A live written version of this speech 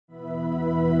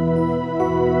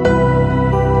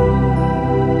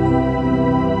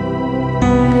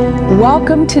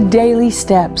Welcome to Daily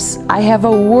Steps. I have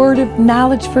a word of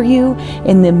knowledge for you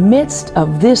in the midst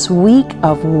of this week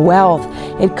of wealth.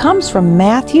 It comes from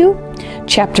Matthew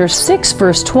chapter 6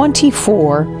 verse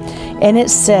 24, and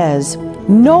it says,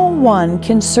 "No one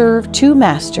can serve two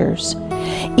masters.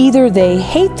 Either they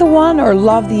hate the one or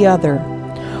love the other,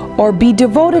 or be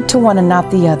devoted to one and not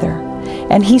the other."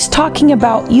 And he's talking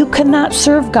about you cannot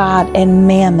serve God and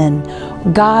mammon,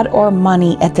 God or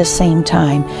money at the same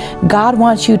time. God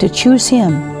wants you to choose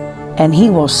Him, and He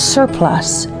will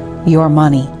surplus your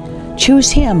money. Choose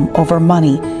Him over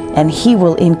money, and He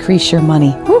will increase your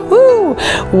money. Woohoo!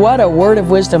 What a word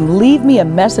of wisdom. Leave me a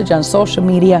message on social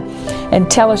media and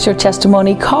tell us your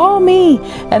testimony. Call me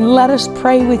and let us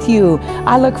pray with you.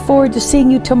 I look forward to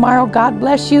seeing you tomorrow. God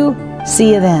bless you.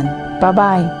 See you then.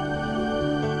 Bye-bye.